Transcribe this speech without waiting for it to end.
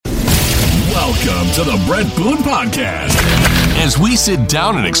Welcome to the Brett Boone Podcast. As we sit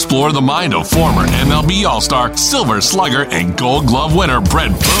down and explore the mind of former MLB All-Star, Silver Slugger, and Gold Glove winner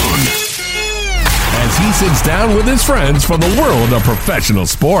Brett Boone. As he sits down with his friends from the world of professional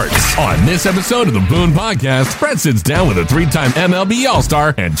sports. On this episode of the Boone Podcast, Brett sits down with a three-time MLB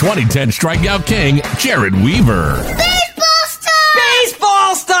All-Star and 2010 strikeout king, Jered Weaver. Baseball stuff!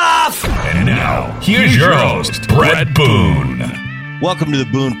 Baseball stuff! And now, here's your host, Brett Boone. Welcome to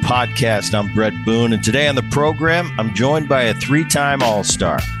the Boone Podcast. I'm Brett Boone, and today on the program, I'm joined by a three-time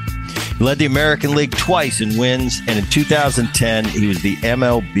All-Star. He led the American League twice in wins, and in 2010, he was the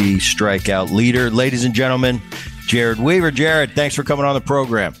MLB strikeout leader. Ladies and gentlemen, Jered Weaver. Jered, thanks for coming on the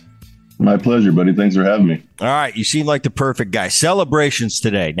program. My pleasure, buddy. Thanks for having me. All right, you seem like the perfect guy. Celebrations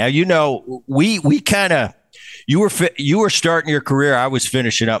today. Now, you know, we kind of you were starting your career. I was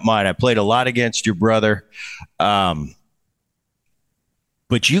finishing up mine. I played a lot against your brother.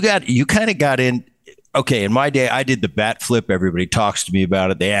 But you kind of got in. Okay, in my day, I did the bat flip. Everybody talks to me about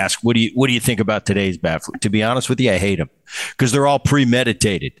it. They ask, "What do you think about today's bat flip?" To be honest with you, I hate them because they're all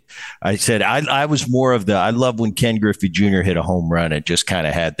premeditated. I said I was more of I love when Ken Griffey Jr. hit a home run and just kind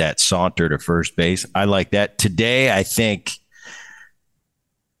of had that saunter to first base. I like that. Today, I think.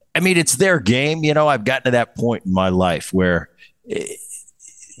 I mean, it's their game. You know, I've gotten to that point in my life where.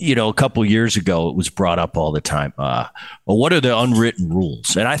 You know, a couple of years ago, it was brought up all the time. Well, what are the unwritten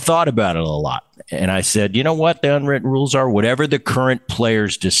rules? And I thought about it a lot. And I said, you know what the unwritten rules are? Whatever the current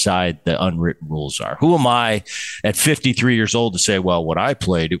players decide the unwritten rules are. Who am I at 53 years old to say, well, when I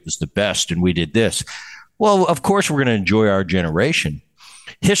played, it was the best and we did this? Well, of course, we're going to enjoy our generation.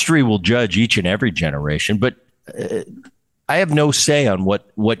 History will judge each and every generation, but I have no say on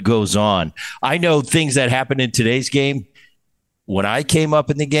what goes on. I know things that happen in today's game. When I came up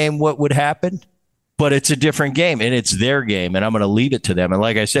in the game, what would happen? But it's a different game, and it's their game, and I'm going to leave it to them. And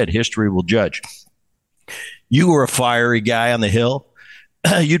like I said, history will judge. You were a fiery guy on the hill.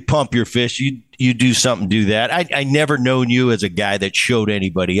 You'd pump your fist. You'd do something, do that. I never known you as a guy that showed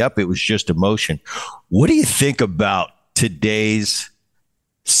anybody up. It was just emotion. What do you think about today's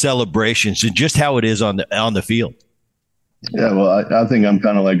celebrations and just how it is on the field? Yeah, well, I think I'm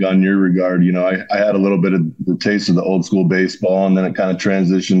kind of like on your regard. You know, I had a little bit of the taste of the old school baseball, and then it kind of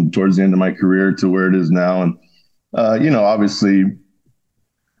transitioned towards the end of my career to where it is now. And, you know, obviously,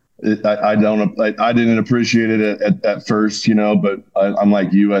 I didn't appreciate it at first, you know, but I'm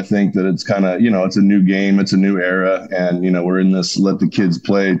like you. I think that it's kind of, you know, it's a new game. It's a new era. And, you know, we're in this let the kids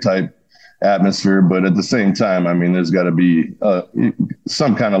play type atmosphere. But at the same time, I mean, there's got to be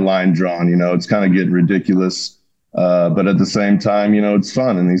some kind of line drawn. You know, it's kind of getting ridiculous. But at the same time, you know, it's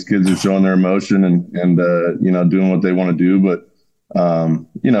fun and these kids are showing their emotion and you know, doing what they want to do. But,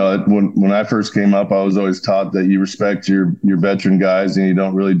 you know, when I first came up, I was always taught that you respect your veteran guys and you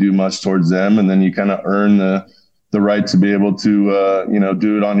don't really do much towards them. And then you kind of earn the right to be able to, you know,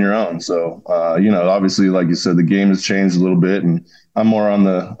 do it on your own. So, you know, obviously, like you said, the game has changed a little bit and I'm more on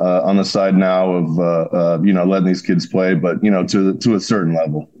the side now of, you know, letting these kids play, but, you know, to a certain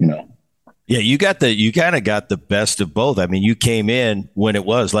level, you know. Yeah, you kind of got the best of both. I mean, you came in when it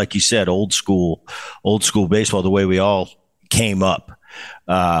was, like you said, old school baseball, the way we all came up.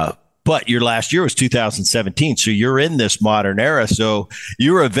 But your last year was 2017. So you're in this modern era. So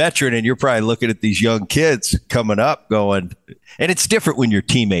you're a veteran and you're probably looking at these young kids coming up going, and it's different when you're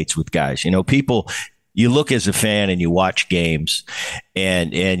teammates with guys, you know, you look as a fan and you watch games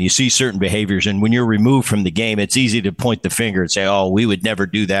and you see certain behaviors. And when you're removed from the game, it's easy to point the finger and say, oh, we would never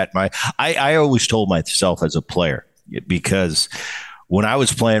do that. I always told myself as a player, because when I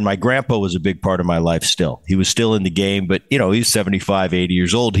was playing, my grandpa was a big part of my life still. He was still in the game, but, you know, he's 75, 80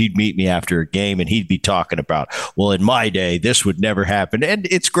 years old. He'd meet me after a game and he'd be talking about, well, in my day, this would never happen. And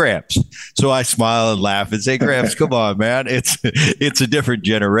it's Gramps. So I smile and laugh and say, Gramps, come on, man. It's a different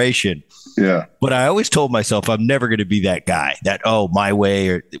generation. Yeah. But I always told myself I'm never going to be that guy that, oh, my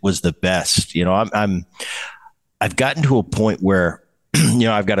way was the best. You know, I've gotten to a point where, you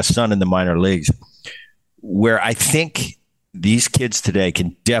know, I've got a son in the minor leagues where I think these kids today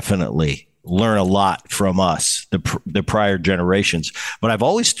can definitely learn a lot from us, the prior generations. But I've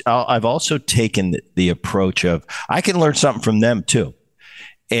also taken the approach of I can learn something from them too.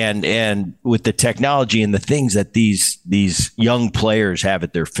 And with the technology and the things that these young players have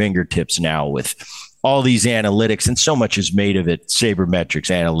at their fingertips now with all these analytics, and so much is made of it, sabermetrics,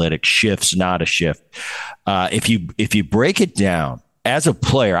 analytics, shifts, not a shift. If you break it down as a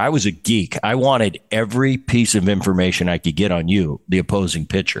player, I was a geek. I wanted every piece of information I could get on you, the opposing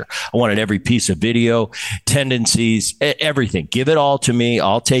pitcher. I wanted every piece of video, tendencies, everything. Give it all to me.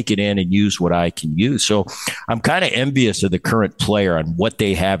 I'll take it in and use what I can use. So I'm kind of envious of the current player on what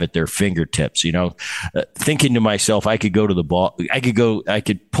they have at their fingertips. Thinking to myself, I could go to the ball. I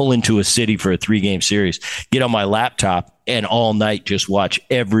could pull into a city for a 3-game series, get on my laptop, and all night just watch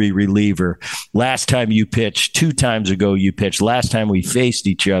every reliever. Last time you pitched, 2 times ago you pitched, last time we faced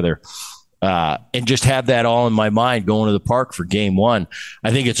each other, and just have that all in my mind going to the park for game 1.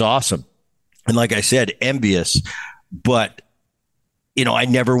 I think it's awesome. And like I said, envious, but I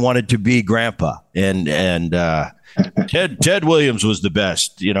never wanted to be grandpa. And Ted Williams was the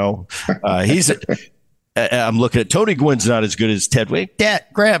best, I'm looking at Tony Gwynn's not as good as Ted Williams. Dad,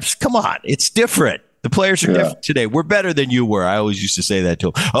 Gramps, come on. It's different. The players are different today. We're better than you were. I always used to say that to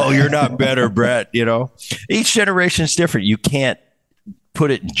him. Oh, you're not better, Brett. Each generation is different. You can't put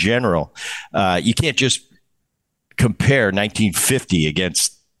it in general. You can't just compare 1950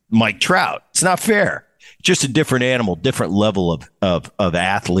 against Mike Trout. It's not fair. Just a different animal, different level of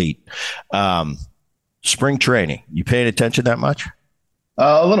athlete. Spring training. You paying attention that much?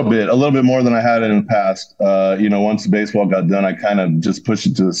 A little bit more than I had in the past. Once the baseball got done, I kind of just pushed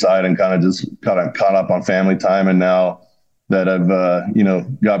it to the side and kind of caught up on family time. And now that I've,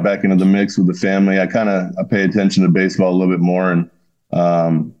 got back into the mix with the family, I pay attention to baseball a little bit more. And,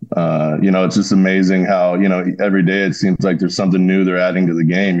 it's just amazing how, every day it seems like there's something new they're adding to the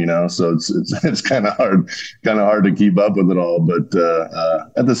game, so it's kind of hard to keep up with it all. But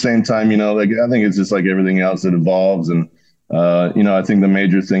at the same time, I think it's just like everything else that evolves. And, I think the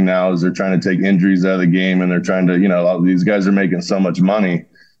major thing now is they're trying to take injuries out of the game, and they're trying to, these guys are making so much money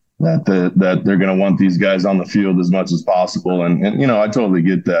that they're going to want these guys on the field as much as possible. And I totally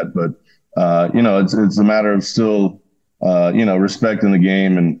get that, but it's a matter of still, respecting the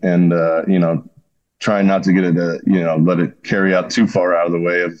game and trying not to get it, let it carry out too far out of the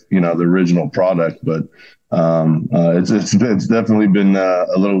way of, the original product. But it's definitely been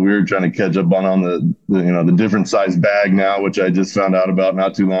a little weird trying to catch up on the different size bag now, which I just found out about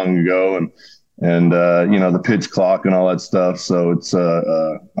not too long ago, and the pitch clock and all that stuff. So it's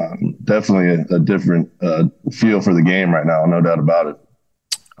definitely a different feel for the game right now, no doubt about it.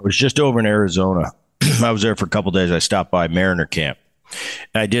 I was just over in Arizona. I was there for a couple of days. I stopped by Mariner camp,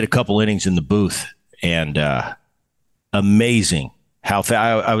 and I did a couple innings in the booth, and amazing how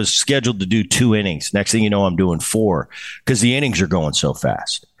fast. I was scheduled to do 2 innings. Next thing you know, I'm doing 4 because the innings are going so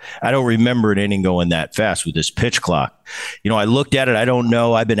fast. I don't remember an inning going that fast with this pitch clock. I looked at it. I don't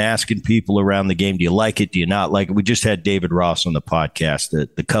know. I've been asking people around the game, do you like it? Do you not like it? We just had David Ross on the podcast,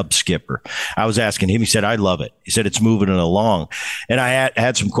 the Cubs skipper. I was asking him. He said, I love it. He said, it's moving it along. And I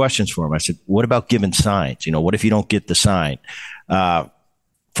had some questions for him. I said, what about giving signs? What if you don't get the sign?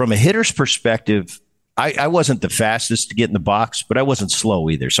 From a hitter's perspective, I wasn't the fastest to get in the box, but I wasn't slow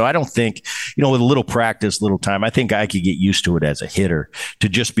either. So I don't think, with a little practice, little time, I think I could get used to it as a hitter to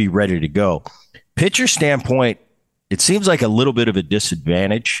just be ready to go. Pitcher standpoint, it seems like a little bit of a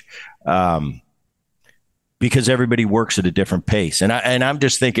disadvantage because everybody works at a different pace. And I'm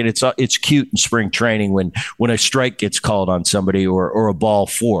just thinking it's cute in spring training when a strike gets called on somebody or a ball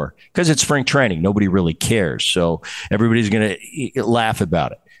 4 because it's spring training. Nobody really cares. So everybody's going to laugh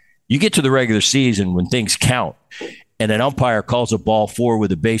about it. You get to the regular season when things count and an umpire calls a ball 4 with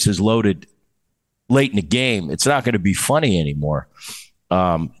the bases loaded late in the game. It's not going to be funny anymore.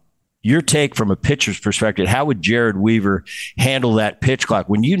 Your take from a pitcher's perspective, how would Jered Weaver handle that pitch clock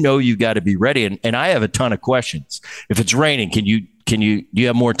when you got to be ready? And I have a ton of questions. If it's raining, do you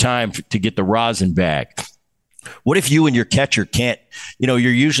have more time to get the rosin bag? What if you and your catcher can't, you're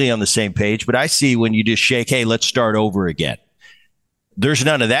usually on the same page, but I see when you just shake, hey, let's start over again. There's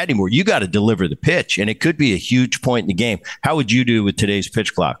none of that anymore. You got to deliver the pitch, and it could be a huge point in the game. How would you do with today's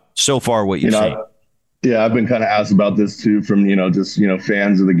pitch clock? So far, what you've seen? Yeah, I've been kind of asked about this too from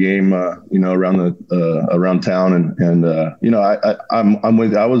fans of the game around town, and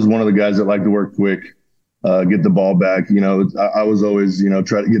I was one of the guys that liked to work quick, get the ball back. I was always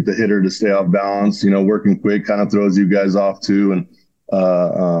try to get the hitter to stay off balance. Working quick kind of throws you guys off too, and.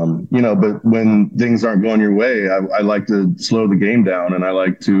 But when things aren't going your way, I like to slow the game down, and I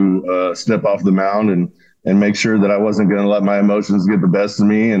like to step off the mound and make sure that I wasn't going to let my emotions get the best of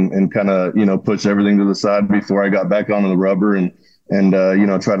me and kind of, push everything to the side before I got back onto the rubber and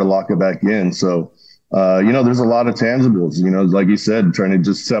try to lock it back in. So, there's a lot of tangibles, like you said, trying to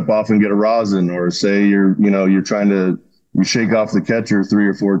just step off and get a rosin, or say you're trying to, you shake off the catcher 3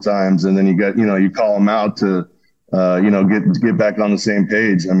 or 4 times, and then you call him out to, get back on the same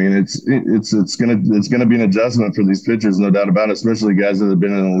page. I mean, it's gonna be an adjustment for these pitchers, no doubt about it, especially guys that have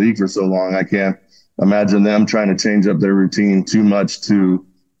been in the league for so long. I can't imagine them trying to change up their routine too much to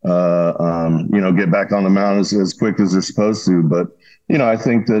get back on the mound as quick as they're supposed to. But I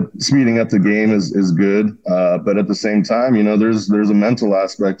think that speeding up the game is good. But at the same time, there's a mental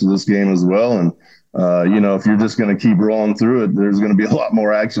aspect to this game as well. And if you're just going to keep rolling through it, there's going to be a lot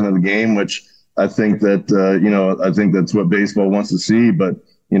more action in the game, which I think that, I think that's what baseball wants to see. But,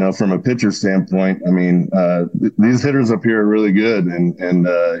 from a pitcher standpoint, I mean, these hitters up here are really good. And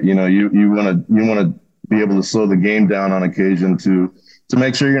you want to be able to slow the game down on occasion to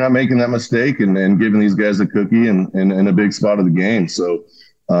make sure you're not making that mistake and giving these guys a cookie in a big spot of the game. So,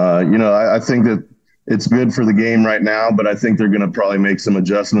 I think that it's good for the game right now, but I think they're going to probably make some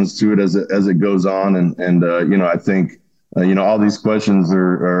adjustments to it as it goes on. And I think, all these questions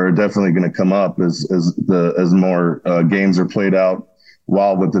are definitely going to come up as more games are played out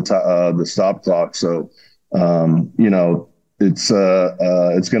while with the stop clock. So, it's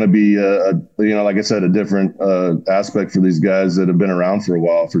going to be like I said, a different aspect for these guys that have been around for a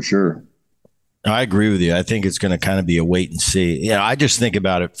while, for sure. I agree with you. I think it's going to kind of be a wait and see. I just think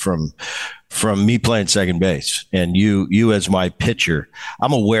about it from me playing second base and you as my pitcher.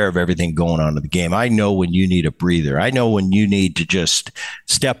 I'm aware of everything going on in the game. I know when you need a breather. I know when you need to just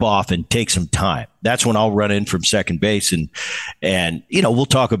step off and take some time. That's when I'll run in from second base and we'll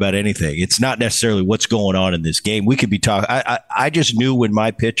talk about anything. It's not necessarily what's going on in this game. We could be talking. I just knew when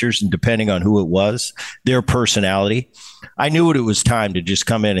my pitchers, and depending on who it was, their personality, I knew when it was time to just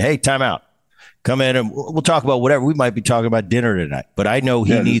come in. Hey, time out. Come in and we'll talk about whatever. We might be talking about dinner tonight, but I know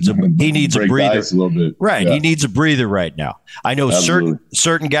he needs a breather. A little bit. Right. Yeah. He needs a breather right now. I know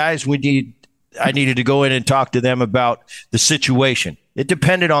certain guys I needed to go in and talk to them about the situation. It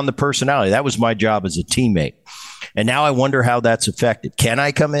depended on the personality. That was my job as a teammate. And now I wonder how that's affected. Can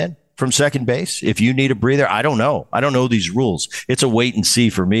I come in from second base if you need a breather? I don't know. I don't know these rules. It's a wait and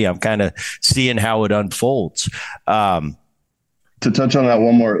see for me. I'm kind of seeing how it unfolds. To touch on that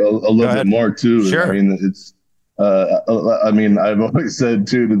one more, a little bit more too. Sure. I mean, it's. I've always said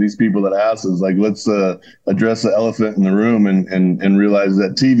too to these people that ask us, like, let's address the elephant in the room and realize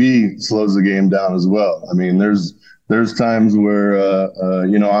that TV slows the game down as well. I mean, there's times where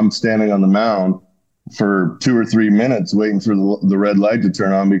I'm standing on the mound for 2 or 3 minutes waiting for the red light to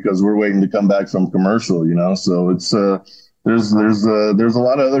turn on because we're waiting to come back from commercial. So it's. There's a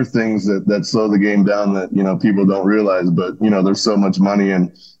lot of other things that slow the game down that people don't realize, but there's so much money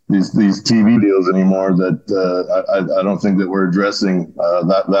in these TV deals anymore that I don't think that we're addressing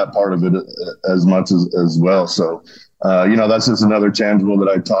that part of it as much as well. So that's just another tangible that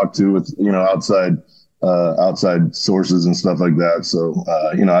I talk to with outside sources and stuff like that. So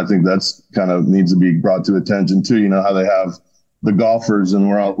I think that's kind of needs to be brought to attention too. How they have the golfers and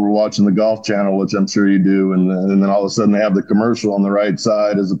we're watching the Golf Channel, which I'm sure you do. And then all of a sudden they have the commercial on the right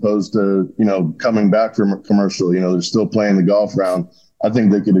side as opposed to, coming back from a commercial, they're still playing the golf round. I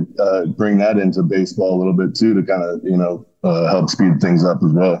think they could bring that into baseball a little bit too, to kind of, help speed things up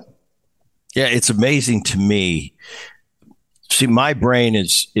as well. Yeah. It's amazing to me. See, my brain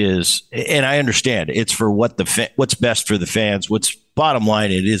is, and I understand it's for what's best for the fans. What's bottom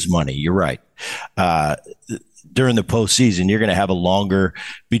line, it is money. You're right. During the postseason, you're going to have a longer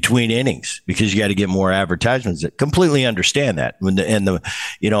between innings because you got to get more advertisements. Completely understand that.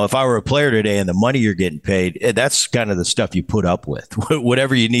 If I were a player today and the money you're getting paid, that's kind of the stuff you put up with.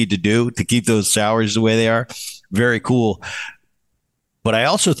 Whatever you need to do to keep those salaries the way they are, very cool. But I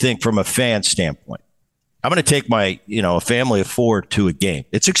also think from a fan standpoint, I'm going to take my, a family of 4 to a game.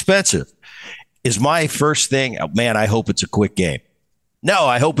 It's expensive. Is my first thing, oh, man, I hope it's a quick game. No,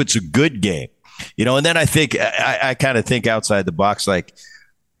 I hope it's a good game. And then I think I kind of think outside the box, like,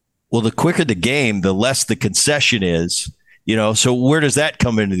 well, the quicker the game, the less the concession is, so where does that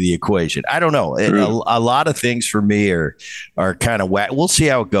come into the equation? I don't know. A lot of things for me are kind of whack. We'll see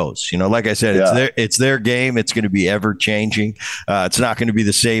how it goes. Like I said, it's their game. It's going to be ever changing. It's not going to be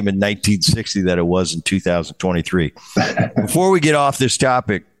the same in 1960 that it was in 2023. Before we get off this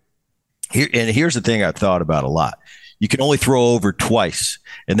topic, here's the thing I've thought about a lot. You can only throw over twice.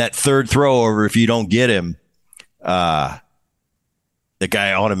 And that third throw over, if you don't get him, the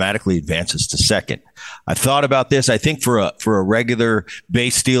guy automatically advances to second. I thought about this. I think for a regular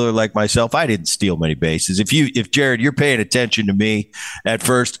base stealer like myself, I didn't steal many bases. If Jered, you're paying attention to me at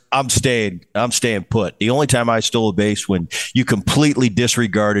first, I'm staying put. The only time I stole a base when you completely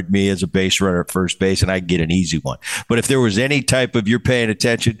disregarded me as a base runner at first base and I get an easy one. But if there was any type of you're paying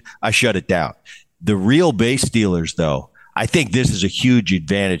attention, I shut it down. The real base stealers, though, I think this is a huge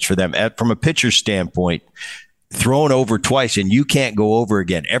advantage for them. From a pitcher's standpoint, thrown over twice and you can't go over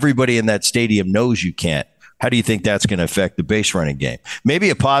again. Everybody in that stadium knows you can't. How do you think that's going to affect the base running game? Maybe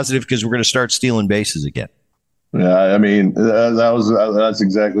a positive because we're going to start stealing bases again. Yeah, I mean, that's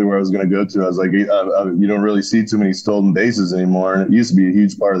exactly where I was going to go to. I was like, you don't really see too many stolen bases anymore. And it used to be a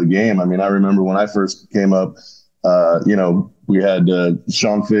huge part of the game. I mean, I remember when I first came up, we had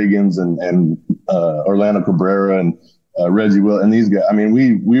Sean Figgins and Orlando Cabrera and Reggie Will and these guys. I mean,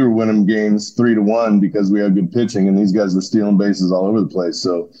 we were winning games 3-1 because we had good pitching, and these guys were stealing bases all over the place.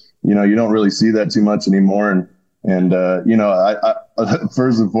 So, you don't really see that too much anymore. And I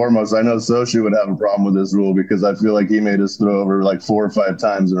first and foremost, I know Sochi would have a problem with this rule because I feel like he made us throw over like 4 or 5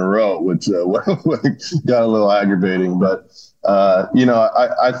 times in a row, which got a little aggravating. But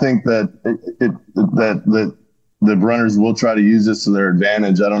I think that that the runners will try to use this to their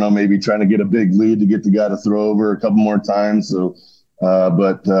advantage. I don't know, maybe trying to get a big lead to get the guy to throw over a couple more times. So,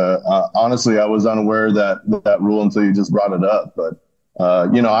 but honestly, I was unaware of that rule until you just brought it up. But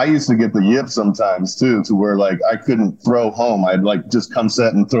I used to get the yip sometimes too, to where like I couldn't throw home. I'd like just come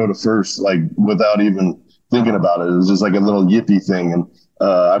set and throw to first, like without even thinking about it. It was just like a little yippy thing. And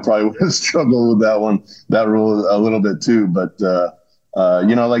I probably would have struggled with that rule a little bit too. But,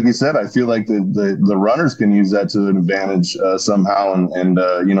 like you said, I feel like the runners can use that to an advantage somehow and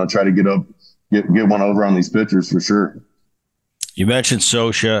try to get one over on these pitchers for sure. You mentioned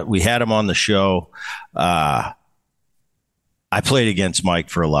Socha. We had him on the show. I played against Mike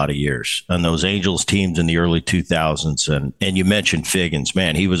for a lot of years on those Angels teams in the early 2000s. And you mentioned Figgins.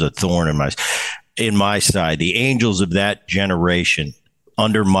 Man, he was a thorn in my side. The Angels of that generation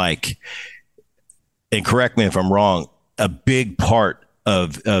under Mike, and correct me if I'm wrong, a big part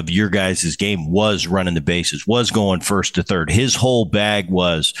of your guys' game was running the bases, was going first to third. His whole bag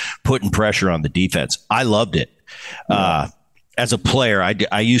was putting pressure on the defense. I loved it. Yeah. As a player,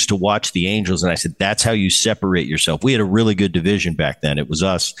 I used to watch the Angels, and I said, that's how you separate yourself. We had a really good division back then. It was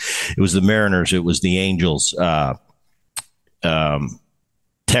us. It was the Mariners. It was the Angels,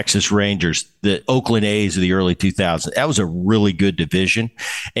 Texas Rangers, the Oakland A's of the early 2000s. That was a really good division.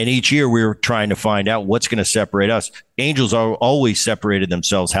 And each year we were trying to find out what's going to separate us. Angels always separated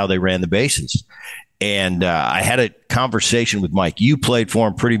themselves how they ran the bases. And I had a conversation with Mike. You played for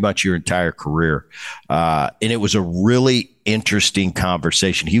him pretty much your entire career. And it was a really interesting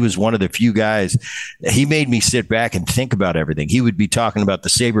conversation. He was one of the few guys. He made me sit back and think about everything. He would be talking about the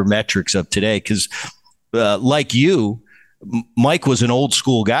sabermetrics of today because like you, Mike was an old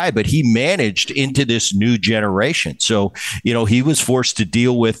school guy, but he managed into this new generation. So, he was forced to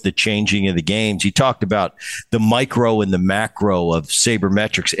deal with the changing of the games. He talked about the micro and the macro of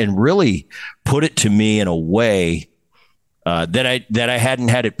sabermetrics and really put it to me in a way that I hadn't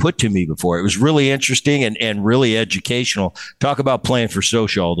had it put to me before. It was really interesting and really educational. Talk about playing for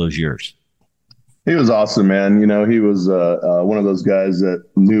Socha all those years. He was awesome, man. He was one of those guys that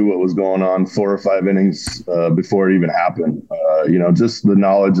knew what was going on 4 or 5 innings before it even happened. Just the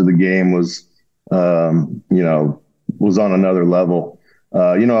knowledge of the game was on another level.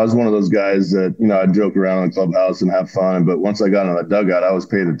 I was one of those guys that, I'd joke around in the clubhouse and have fun. But once I got in the dugout, I was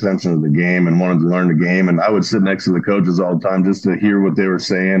paying attention to the game and wanted to learn the game. And I would sit next to the coaches all the time just to hear what they were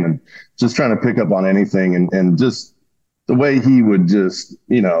saying and just trying to pick up on anything and just the way he would just,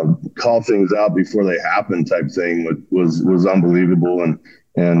 call things out before they happen type thing was unbelievable. And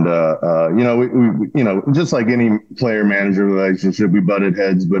we just like any player manager relationship, we butted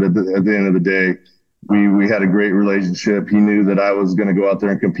heads, but at the end of the day, we had a great relationship. He knew that I was going to go out there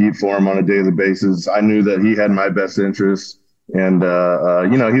and compete for him on a daily basis. I knew that he had my best interests. And,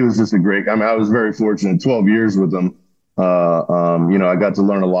 he was just I was very fortunate, 12 years with him. I got to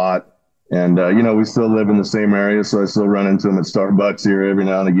learn a lot. And, we still live in the same area, so I still run into him at Starbucks here every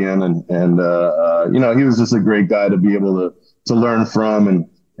now and again. And he was just a great guy to be able to learn from. And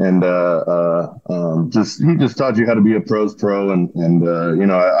he just taught you how to be a pro's pro. And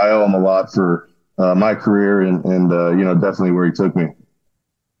I owe him a lot for my career and definitely where he took me.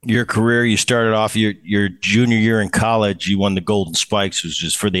 Your career, you started off your junior year in college. You won the Golden Spikes, which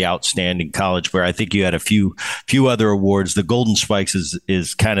is for the outstanding college player. I think you had a few other awards. The Golden Spikes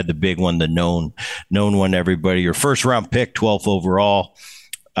is kind of the big one, the known one to everybody. Your first round pick, 12th overall.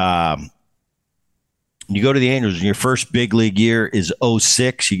 You go to the Angels, and your first big league year is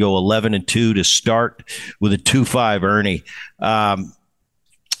 2006. You go 11-2 to start with a 2.5 Ernie.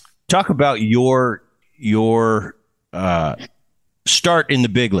 Talk about your start in the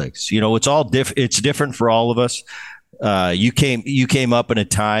big leagues. It's all it's different for all of us. You came up in a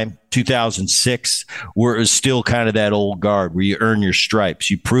time, 2006, where it was still kind of that old guard where you earn your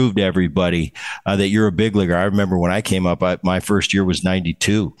stripes. You proved to everybody that you're a big leaguer. I remember when I came up, my first year was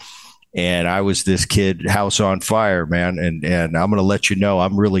 92. And I was this kid, house on fire, man. And I'm going to let you know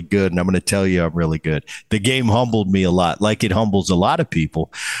I'm really good. And I'm going to tell you I'm really good. The game humbled me a lot, like it humbles a lot of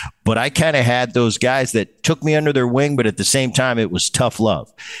people. But I kind of had those guys that took me under their wing. But at the same time, it was tough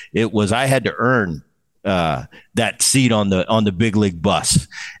love. It was, I had to earn that seat on the big league bus.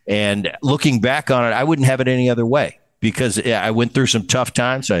 And looking back on it, I wouldn't have it any other way, because I went through some tough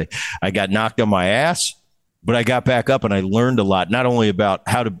times. I got knocked on my ass. But I got back up and I learned a lot, not only about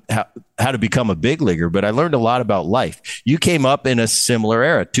how to become a big leaguer, but I learned a lot about life. You came up in a similar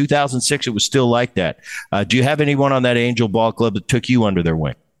era. 2006, it was still like that. Do you have anyone on that Angel Ball Club that took you under their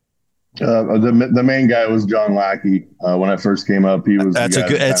wing? The main guy was John Lackey. When I first came up, he was.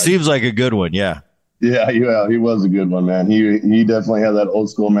 It seems like a good one, yeah. Yeah, he was a good one, man. He definitely had that old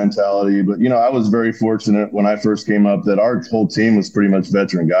school mentality. But I was very fortunate when I first came up that our whole team was pretty much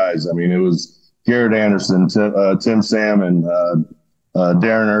veteran guys. I mean, it was Jered Anderson, Tim Salmon,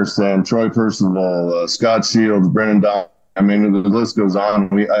 Darren Erskine, Troy Percival, Scott Shields, Brennan Don. I mean, the list goes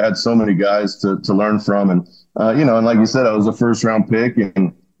on. I had so many guys to learn from, and and like you said, I was a first round pick,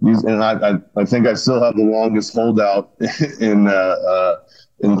 and I think I still have the longest holdout in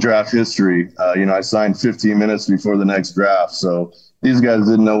draft history. I signed 15 minutes before the next draft, so these guys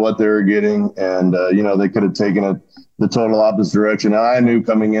didn't know what they were getting, and they could have taken it the total opposite direction. And I knew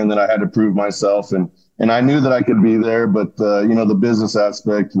coming in that I had to prove myself, and I knew that I could be there, but the business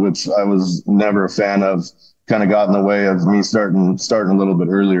aspect, which I was never a fan of, kind of got in the way of me starting a little bit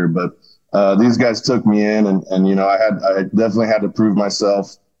earlier. But these guys took me in, and I definitely had to prove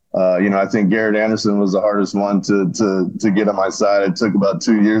myself. I think Jered Anderson was the hardest one to get on my side. It took about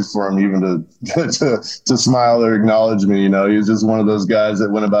 2 years for him even to smile or acknowledge me. He was just one of those guys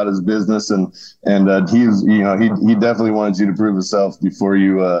that went about his business, and he definitely wanted you to prove yourself before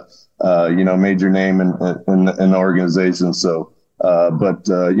you made your name in the organization. So, I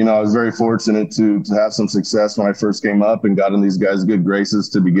was very fortunate to have some success when I first came up and got in these guys' good graces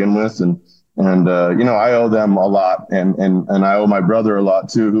to begin with, and I owe them a lot, and I owe my brother a lot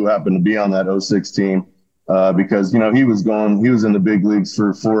too, who happened to be on that 06 team, because he was in the big leagues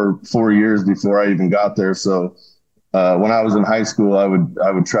for four years before I even got there. So when I was in high school, I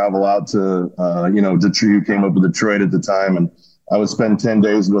would travel out to Detroit. Who came up with Detroit at the time, and I would spend 10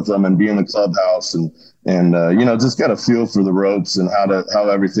 days with them and be in the clubhouse and just got a feel for the ropes and how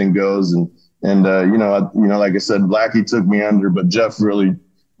everything goes, and like I said, Blackie took me under, but Jeff really.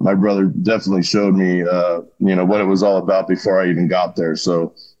 My brother definitely showed me, what it was all about before I even got there.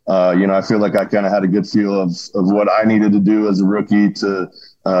 So, I feel like I kind of had a good feel of what I needed to do as a rookie to,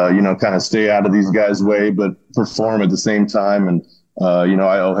 kind of stay out of these guys' way, but perform at the same time. And,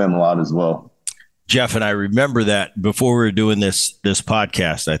 I owe him a lot as well. Jeff, and I remember that before we were doing this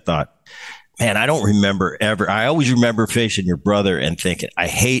podcast, I thought, man, I don't remember ever. I always remember facing your brother and thinking,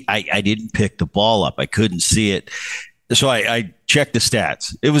 I didn't pick the ball up. I couldn't see it. So I checked the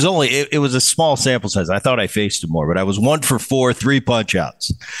stats. It was a small sample size. I thought I faced him more, but I was 1 for 4, 3 punch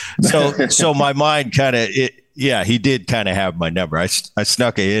outs. So my mind kind of, he did kind of have my number. I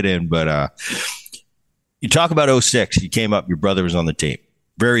snuck a hit in, but you talk about 06. You came up, your brother was on the team.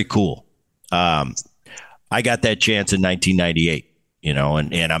 Very cool. I got that chance in 1998,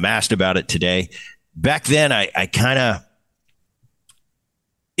 and I'm asked about it today. Back then, I kind of,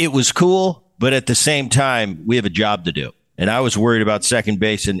 it was cool. But at the same time, we have a job to do. And I was worried about second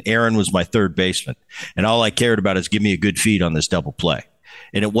base, and Aaron was my third baseman. And all I cared about is give me a good feed on this double play.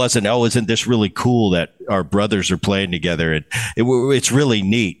 And it wasn't, isn't this really cool that our brothers are playing together? And it's really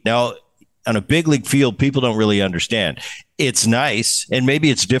neat. Now, on a big league field, people don't really understand. It's nice, and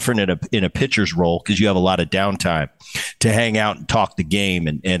maybe it's different in a pitcher's role because you have a lot of downtime to hang out and talk the game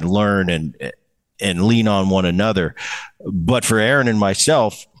and learn and lean on one another. But for Aaron and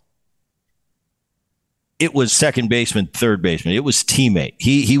myself, it was second baseman, third baseman. It was teammate.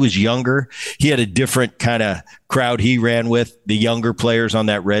 He was younger. He had a different kind of crowd he ran with, the younger players on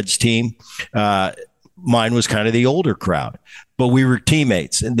that Reds team. Mine was kind of the older crowd, but we were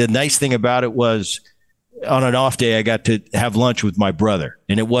teammates. And the nice thing about it was on an off day, I got to have lunch with my brother,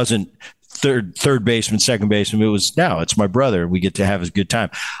 and it wasn't third baseman, second baseman. It was, no, it's my brother. We get to have a good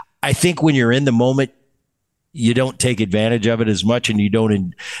time. I think when you're in the moment, you don't take advantage of it as much, and you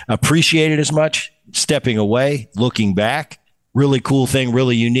don't appreciate it as much. Stepping away, looking back, really cool thing,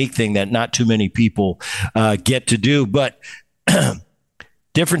 really unique thing that not too many people get to do. But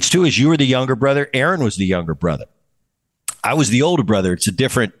difference too is you were the younger brother. Aaron was the younger brother. I was the older brother. It's a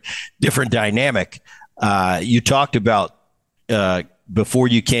different dynamic. You talked about before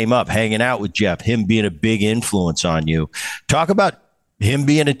you came up, hanging out with Jeff, him being a big influence on you. Talk about him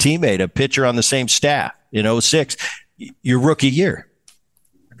being a teammate, a pitcher on the same staff in 06, your rookie year.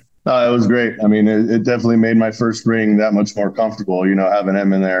 It was great. I mean, it definitely made my first spring that much more comfortable, having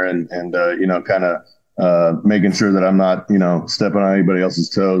him in there and kind of making sure that I'm not, stepping on anybody else's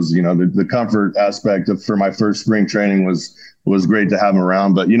toes. The comfort aspect for my first spring training was great to have him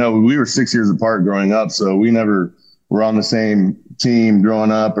around. But, we were 6 years apart growing up, so we never were on the same team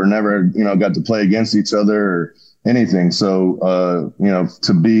growing up or never, got to play against each other or anything. So,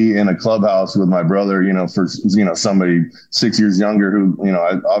 to be in a clubhouse with my brother, for, somebody 6 years younger who,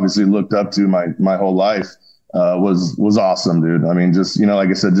 I obviously looked up to my whole life, was awesome, dude. I mean, just, like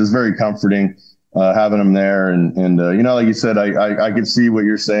I said, just very comforting, having him there. And like you said, I could see what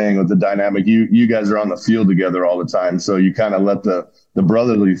you're saying with the dynamic. You guys are on the field together all the time. So you kind of let the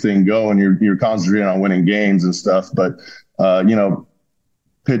brotherly thing go and you're concentrating on winning games and stuff. But,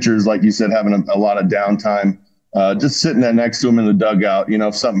 pitchers, like you said, having a lot of downtime, just sitting there next to him in the dugout,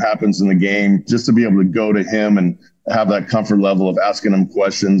 if something happens in the game, just to be able to go to him and have that comfort level of asking him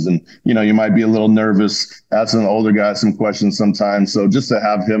questions. And, you might be a little nervous asking the older guys some questions sometimes. So just to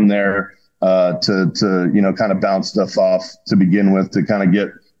have him there to kind of bounce stuff off to begin with, to kind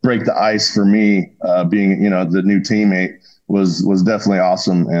of break the ice for me, being, the new teammate was definitely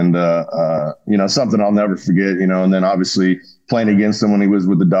awesome. And, something I'll never forget, and then obviously playing against him when he was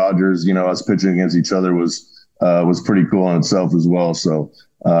with the Dodgers, us pitching against each other was pretty cool in itself as well. So,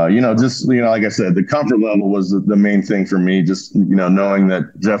 just, like I said, the comfort level was the main thing for me, just, knowing that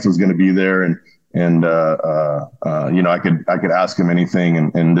Jeff was going to be there and I could ask him anything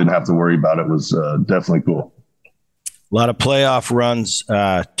and didn't have to worry about it was definitely cool. A lot of playoff runs.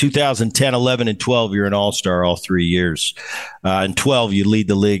 2010, 11, and 12, you're an all-star all 3 years. In 12, you lead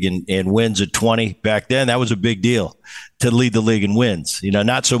the league in wins at 20. Back then, that was a big deal to lead the league in wins.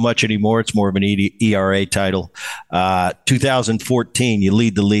 Not so much anymore. It's more of an ERA title. 2014, you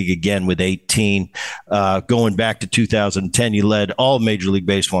lead the league again with 18. Going back to 2010, you led all Major League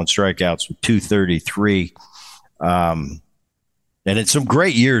Baseball in strikeouts with 233. And it's some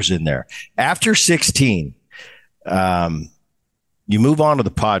great years in there. After 16, you move on to the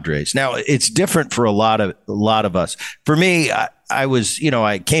Padres. Now it's different for a lot of us. For me, I was,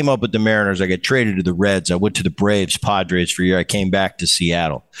 I came up with the Mariners. I got traded to the Reds. I went to the Braves, Padres for a year. I came back to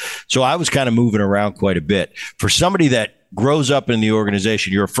Seattle. So I was kind of moving around quite a bit. For somebody that grows up in the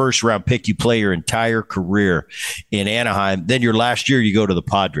organization, you're a first round pick, you play your entire career in Anaheim. Then your last year, you go to the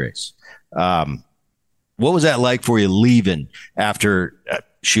Padres. What was that like for you leaving after,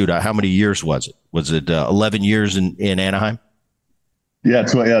 how many years was it? Was it 11 years in Anaheim? Yeah,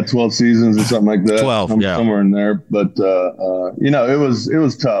 12 seasons or something like that. 12, yeah. Somewhere in there. But, it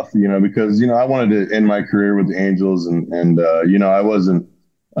was tough, because, I wanted to end my career with the Angels and I wasn't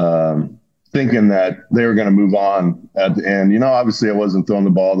thinking that they were going to move on at the end. Obviously I wasn't throwing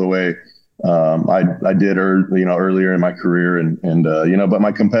the ball the way I did earlier in my career but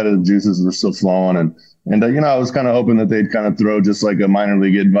my competitive juices were still flowing and I was kind of hoping that they'd kind of throw just like a minor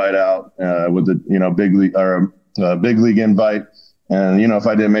league invite out with the, big league or big league invite. And, if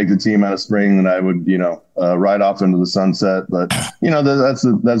I didn't make the team out of spring, then I would, ride off into the sunset. But, that's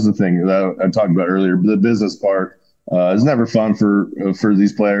the thing that I talked about earlier. The business part is never fun for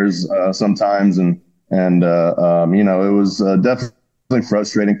these players sometimes. And it was definitely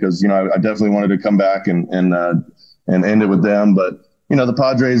frustrating because, I definitely wanted to come back and end it with them. But, the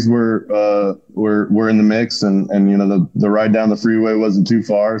Padres were in the mix and the ride down the freeway wasn't too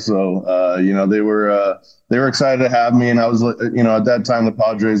far. So, they were excited to have me. And I was, at that time, the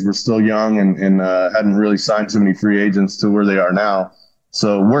Padres were still young and hadn't really signed too many free agents to where they are now.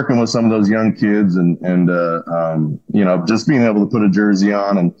 So working with some of those young kids and just being able to put a jersey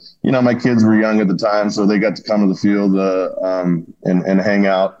on and, my kids were young at the time, so they got to come to the field and hang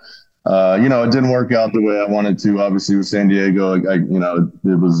out. It didn't work out the way I wanted to, obviously with San Diego. It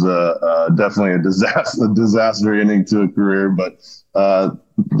was definitely a disaster ending to a career, but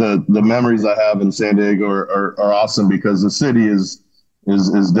the memories I have in San Diego are awesome because the city is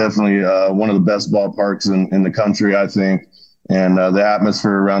definitely one of the best ballparks in the country, I think. And the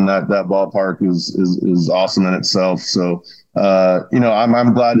atmosphere around that ballpark is awesome in itself. So,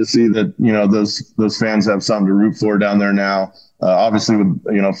 I'm glad to see that, those fans have something to root for down there now. Obviously with,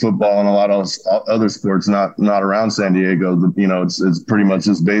 football and a lot of other sports not around San Diego, it's pretty much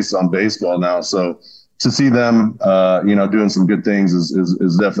just based on baseball now. So to see them, doing some good things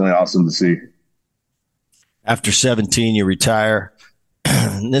is definitely awesome to see. After 17, you retire.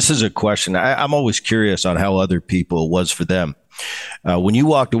 This is a question. I'm always curious on how other people was for them. When you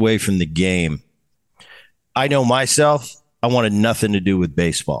walked away from the game, I know myself, I wanted nothing to do with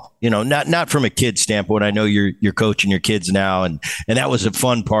baseball. Not from a kid standpoint. I know you're coaching your kids now, and that was a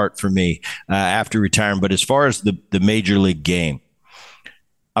fun part for me after retiring. But as far as the major league game,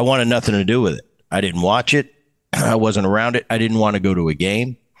 I wanted nothing to do with it. I didn't watch it. I wasn't around it. I didn't want to go to a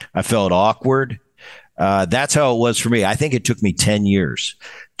game. I felt awkward. That's how it was for me. I think it took me 10 years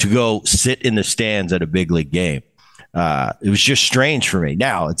to go sit in the stands at a big league game. It was just strange for me.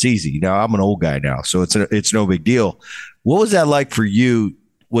 Now it's easy. Now I'm an old guy now, so it's no big deal. What was that like for you?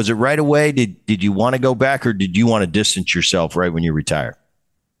 Was it right away? Did you want to go back, or did you want to distance yourself right when you retired?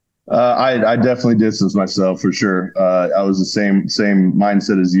 I definitely distanced myself for sure. I was the same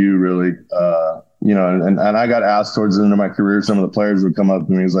mindset as you, really. And I got asked towards the end of my career, some of the players would come up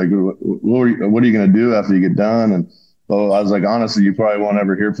to me. It's like, what are you going to do after you get done? And I was like, honestly, you probably won't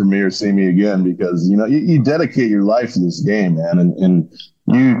ever hear from me or see me again, because, you dedicate your life to this game, man. And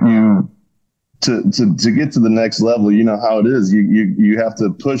you to get to the next level, you know how it is. You have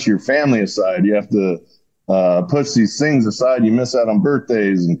to push your family aside. You have to push these things aside. You miss out on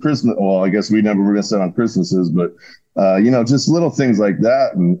birthdays and Christmas. Well, I guess we never miss out on Christmases, but just little things like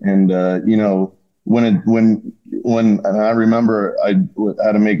that. And when I remember I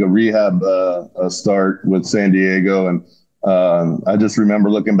had to make a rehab start with San Diego, and I just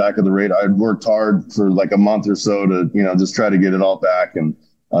remember looking back at the rate. I'd worked hard for like a month or so to just try to get it all back, and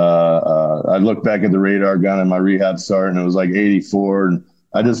I looked back at the radar gun and my rehab start, and it was like 84, and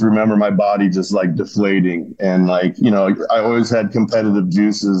I just remember my body just like deflating, and I always had competitive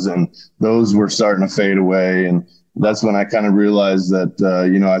juices, and those were starting to fade away. And that's when I kind of realized that,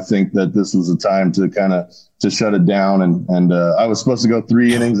 I think that this was the time to kind of to shut it down. And I was supposed to go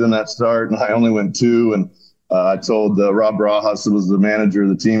 3 innings in that start, and I only went 2. And I told Rob Barajas, who was the manager of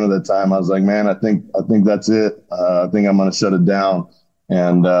the team at that time, I was like, man, I think that's it. I think I'm going to shut it down.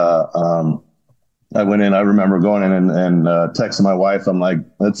 And I went in. I remember going in and texting my wife. I'm like,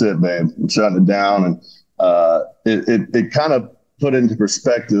 that's it, babe. I'm shutting it down. And it kind of put into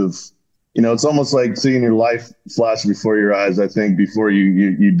perspective. It's almost like seeing your life flash before your eyes. I think before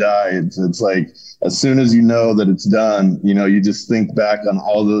you die, it's like as soon as you know that it's done, you just think back on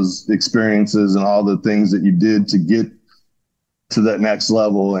all those experiences and all the things that you did to get to that next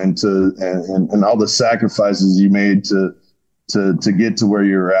level, and all the sacrifices you made to get to where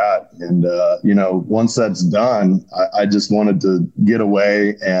you're at. And, once that's done, I just wanted to get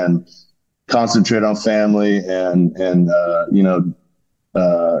away and concentrate on family.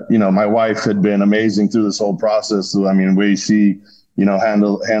 My wife had been amazing through this whole process. So, way she,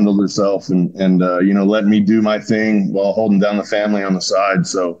 handled herself and let me do my thing while holding down the family on the side.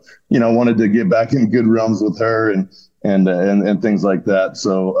 So, wanted to get back in good realms with her and things like that.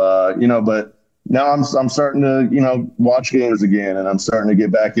 So, but now I'm starting to, watch games again, and I'm starting to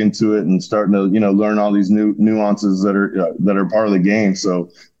get back into it and starting to, learn all these new nuances that are part of the game. So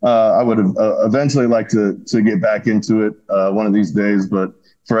I would have eventually like to get back into it one of these days. But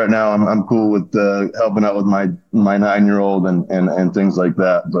for right now, I'm cool with helping out with my 9-year-old and things like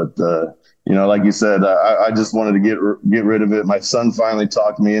that. But, like you said, I just wanted to get rid of it. My son finally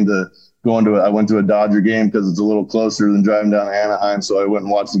talked me into I went to a Dodger game because it's a little closer than driving down to Anaheim. So I went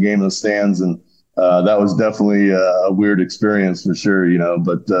and watched the game in the stands, and that was definitely a weird experience for sure,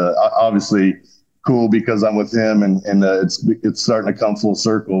 but obviously cool because I'm with him, and it's starting to come full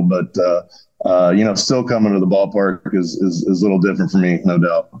circle. But, still coming to the ballpark is a little different for me, no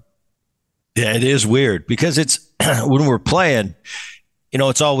doubt. Yeah, it is weird because it's when we're playing,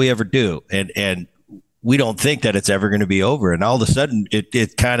 it's all we ever do. And we don't think that it's ever going to be over. And all of a sudden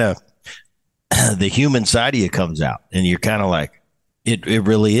it kind of, the human side of you comes out, and you're kind of like, it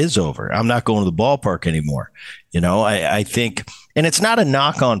really is over. I'm not going to the ballpark anymore. I think, and it's not a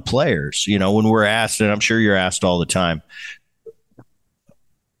knock on players, when we're asked, and I'm sure you're asked all the time,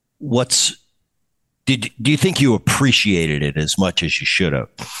 do you think you appreciated it as much as you should have?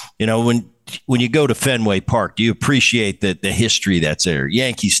 When you go to Fenway Park, do you appreciate the history that's there?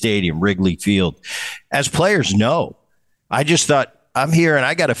 Yankee Stadium, Wrigley Field. As players, no. I just thought, I'm here and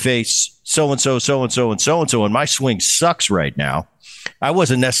I got to face so-and-so, so-and-so, and so-and-so, and my swing sucks right now. I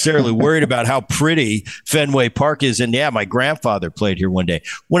wasn't necessarily worried about how pretty Fenway Park is. And yeah, my grandfather played here one day.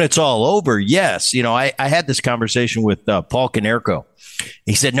 When it's all over, yes. I had this conversation with Paul Konerko.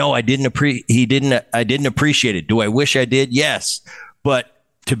 He said, no, I didn't appreciate it. Do I wish I did? Yes. But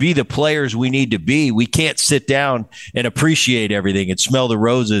to be the players we need to be, we can't sit down and appreciate everything and smell the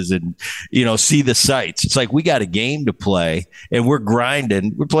roses and, see the sights. It's like we got a game to play and we're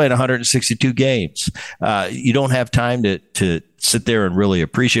grinding. We're playing 162 games. You don't have time to sit there and really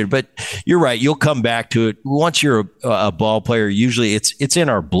appreciate it. But you're right. You'll come back to it. Once you're a ball player, usually it's in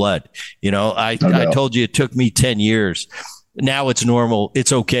our blood. I told you it took me 10 years. Now it's normal.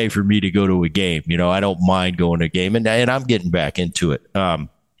 It's okay for me to go to a game. I don't mind going to a game, and I'm getting back into it.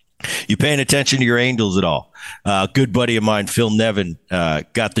 You paying attention to your Angels at all? Good buddy of mine, Phil Nevin,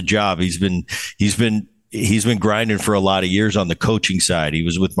 got the job. He's been grinding for a lot of years on the coaching side. He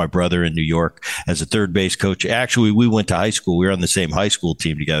was with my brother in New York as a third base coach. Actually, we went to high school. We were on the same high school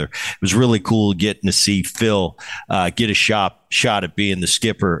team together. It was really cool getting to see Phil get a shot at being the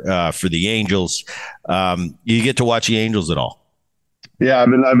skipper for the Angels. You get to watch the Angels at all? Yeah,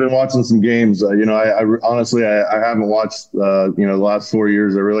 I've been watching some games. I honestly haven't watched. The last 4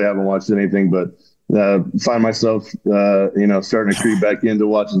 years, I really haven't watched anything. But find myself, starting to creep back into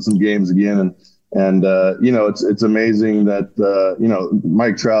watching some games again. And it's amazing that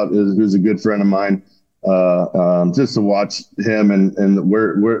Mike Trout who's a good friend of mine. Just to watch him and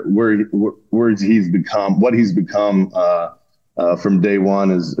where he's become, what he's become from day one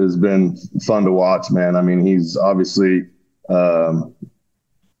has been fun to watch, man. I mean, he's obviously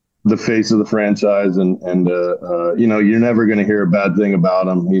the face of the franchise, and you're never going to hear a bad thing about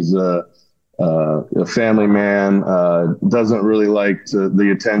him. He's a family man, doesn't really like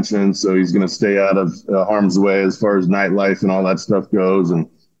the attention, so he's going to stay out of harm's way as far as nightlife and all that stuff goes. And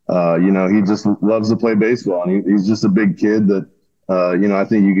he just loves to play baseball, and he's just a big kid that I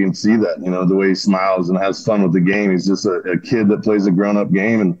think you can see that, the way he smiles and has fun with the game. He's just a kid that plays a grown-up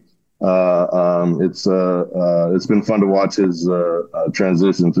game, and it's been fun to watch his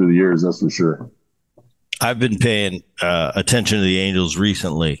transition through the years. That's for sure. I've been paying attention to the Angels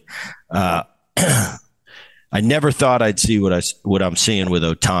recently. I never thought I'd see what I'm seeing with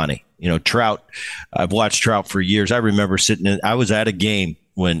Ohtani. Trout. I've watched Trout for years. I remember I was at a game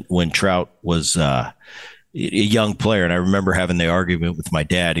when Trout was a young player, and I remember having the argument with my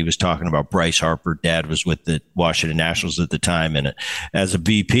dad. He was talking about Bryce Harper. Dad was with the Washington Nationals at the time, and as a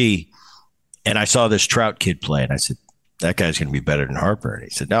VP. And I saw this Trout kid play, and I said, that guy's going to be better than Harper. And he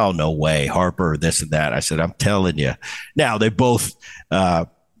said, no way, Harper, this and that. I said, I'm telling you. Now, they both had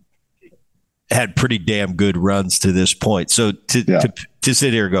pretty damn good runs to this point. So to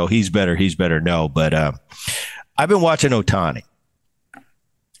sit here and go, he's better, no. But I've been watching Ohtani.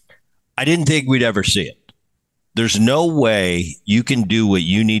 I didn't think we'd ever see it. There's no way you can do what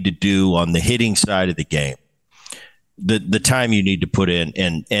you need to do on the hitting side of the game. The time you need to put in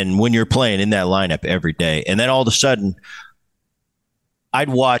and when you're playing in that lineup every day. And then all of a sudden, I'd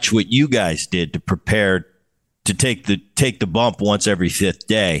watch what you guys did to prepare to take the bump once every fifth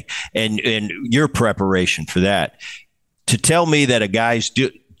day and your preparation for that. To tell me that a guy's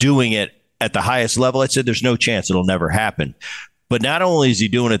doing it at the highest level, I said there's no chance it'll never happen. But not only is he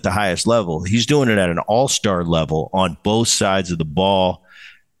doing it at the highest level, he's doing it at an all-star level on both sides of the ball.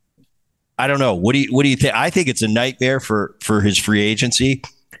 I don't know. What do you think? I think it's a nightmare for his free agency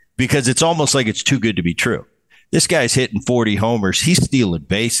because it's almost like it's too good to be true. This guy's hitting 40 homers. He's stealing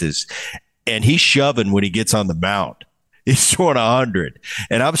bases, and he's shoving when he gets on the mound. He's throwing 100.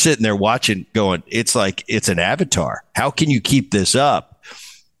 And I'm sitting there watching going, it's like it's an avatar. How can you keep this up?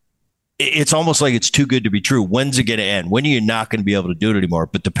 It's almost like it's too good to be true. When's it going to end? When are you not going to be able to do it anymore?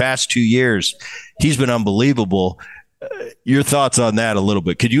 But the past 2 years, he's been unbelievable. Your thoughts on that a little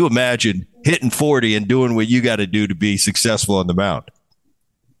bit? Could you imagine hitting 40 and doing what you got to do to be successful on the mound?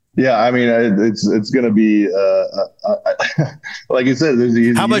 Yeah, I mean, it's going to be like you said.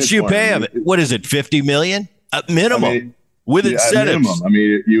 How much do you pay him? What is it? $50 million minimum with incentives. Minimum. I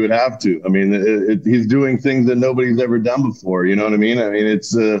mean, you would have to. I mean, he's doing things that nobody's ever done before. You know what I mean? I mean,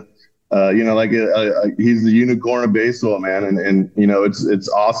 it's he's the unicorn of baseball, man, and it's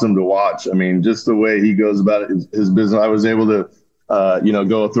awesome to watch. I mean, just the way he goes about his business. I was able to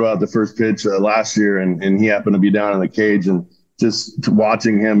go throw out the first pitch last year, and he happened to be down in the cage, and just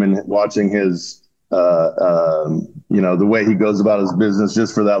watching him and watching his the way he goes about his business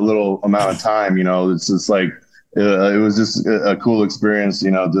just for that little amount of time. It's just like it was just a cool experience,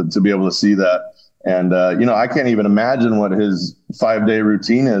 to be able to see that. And, I can't even imagine what his 5-day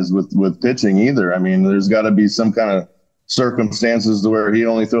routine is with pitching either. I mean, there's got to be some kind of circumstances to where he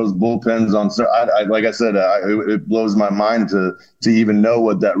only throws bullpens on. Like I said, it blows my mind to even know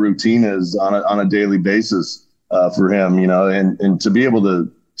what that routine is on a daily basis for him, and to be able to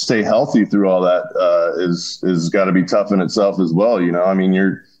stay healthy through all that is got to be tough in itself as well. I mean,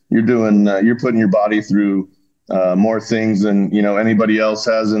 you're putting your body through more things than anybody else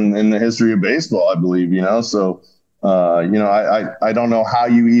has in the history of baseball, I believe. So I don't know how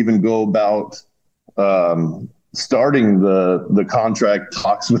you even go about starting the contract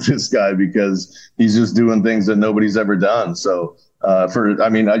talks with this guy, because he's just doing things that nobody's ever done. So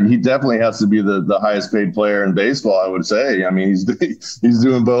he definitely has to be the highest paid player in baseball, I would say. I mean, he's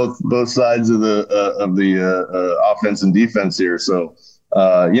doing both sides of the offense and defense here. So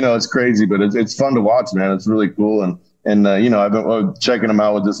it's crazy, but it's fun to watch, man. It's really cool. And And I've been checking him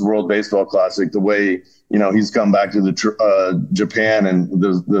out with this World Baseball Classic, the way, he's come back to Japan, and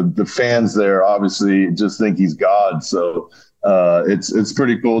the fans there obviously just think he's God. So it's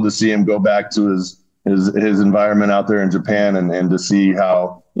pretty cool to see him go back to his environment out there in Japan, and to see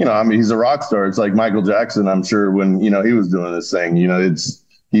how, he's a rock star. It's like Michael Jackson, I'm sure, when, he was doing this thing,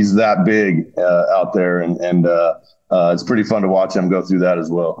 he's that big out there, and it's pretty fun to watch him go through that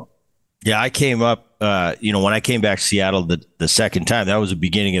as well. Yeah, I came up, when I came back to Seattle the second time, that was the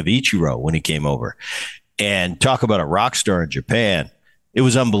beginning of Ichiro when he came over. And talk about a rock star in Japan. It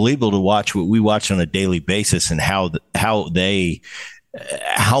was unbelievable to watch what we watched on a daily basis, and how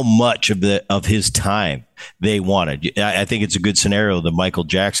much of his time they wanted. I think it's a good scenario that Michael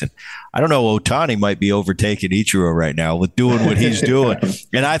Jackson. I don't know, Ohtani might be overtaking Ichiro right now with doing what he's doing.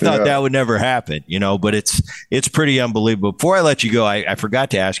 And I thought that would never happen, but it's pretty unbelievable. Before I let you go, I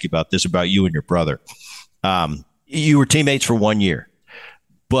forgot to ask you about you and your brother. You were teammates for 1 year,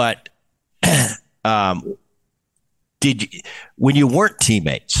 but when you weren't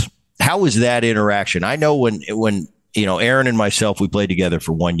teammates, how was that interaction? I know when Aaron and myself, we played together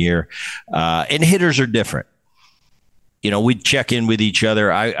for 1 year, and hitters are different. We'd check in with each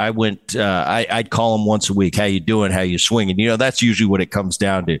other. I'd call him once a week. How you doing? How you swinging? That's usually what it comes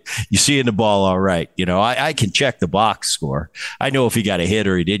down to. You seeing the ball all right? I can check the box score. I know if he got a hit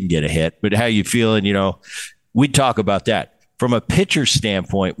or he didn't get a hit, but how you feeling? We'd talk about that. From a pitcher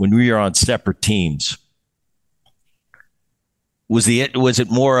standpoint, when we were on separate teams, was it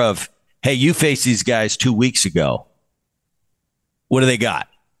more of, hey, you faced these guys 2 weeks ago, what do they got?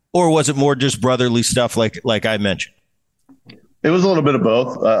 Or was it more just brotherly stuff like I mentioned? It was a little bit of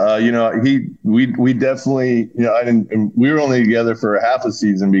both. We definitely, we were only together for a half a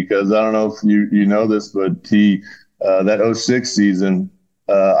season, because I don't know if you know this, but that 06 season,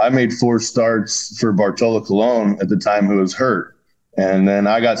 I made 4 starts for Bartolo Colon at the time, who was hurt. And then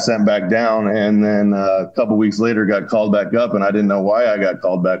I got sent back down, and then a couple weeks later got called back up, and I didn't know why I got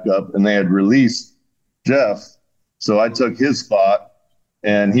called back up, and they had released Jeff. So I took his spot,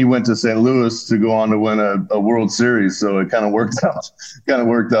 and he went to St. Louis to go on to win a World Series. So it kind of worked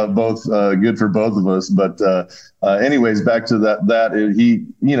out both good for both of us. But anyways, back to that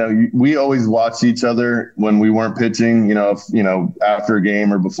we always watched each other when we weren't pitching, after a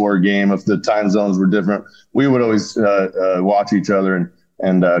game or before a game, if the time zones were different, we would always watch each other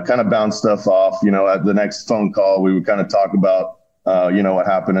and kind of bounce stuff off. At the next phone call, we would kind of talk about, what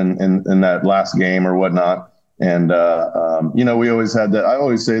happened in that last game or whatnot. And, we always had that. I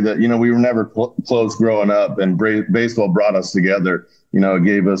always say that, we were never close growing up, and baseball brought us together. It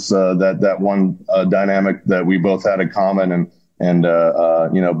gave us that one dynamic that we both had in common, and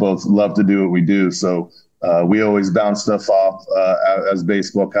both love to do what we do. So we always bounce stuff off as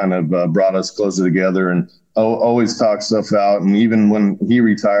baseball kind of brought us closer together, and always talk stuff out. And even when he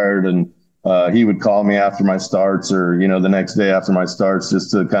retired, and he would call me after my starts, or the next day after my starts,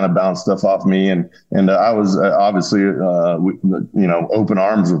 just to kind of bounce stuff off me, and I was obviously open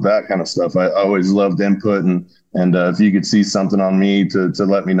arms with that kind of stuff. I always loved input, and if you could see something on me, to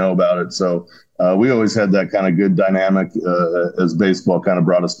let me know about it. So we always had that kind of good dynamic as baseball kind of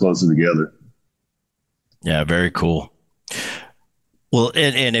brought us closer together. Yeah, very cool. Well,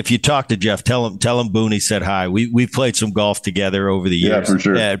 and if you talk to Jeff, tell him Boone said hi. We've played some golf together over the years, for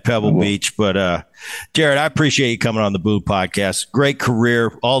sure, at Pebble Beach. But Jered, I appreciate you coming on the Boone podcast. Great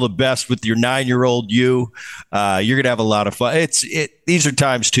career. All the best with your 9-year-old you. You're gonna have a lot of fun. These are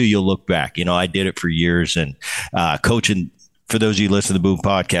times too you'll look back. I did it for years, and coaching. For those of you who listen to the Boone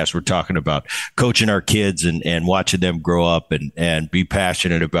podcast, we're talking about coaching our kids and watching them grow up and be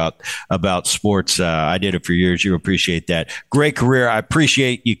passionate about sports. I did it for years. You appreciate that. Great career. I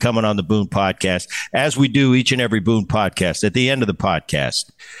appreciate you coming on the Boone podcast, as we do each and every Boone podcast. At the end of the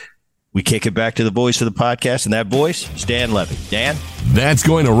podcast, we kick it back to the voice of the podcast, and that voice is Dan Levy. Dan? That's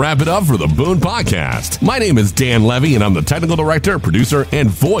going to wrap it up for the Boone Podcast. My name is Dan Levy, and I'm the technical director, producer, and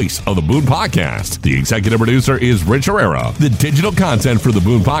voice of the Boone Podcast. The executive producer is Rich Herrera. The digital content for the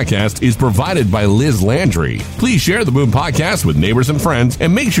Boone Podcast is provided by Liz Landry. Please share the Boone Podcast with neighbors and friends,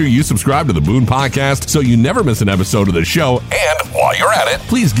 and make sure you subscribe to the Boone Podcast so you never miss an episode of the show. And while you're at it,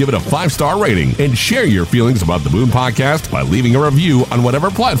 please give it a 5-star rating and share your feelings about the Boone Podcast by leaving a review on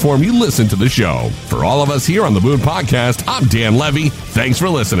whatever platform you listen to the show. For all of us here on the Boone Podcast, I'm Dan Levy. Thanks for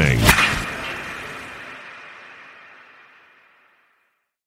listening.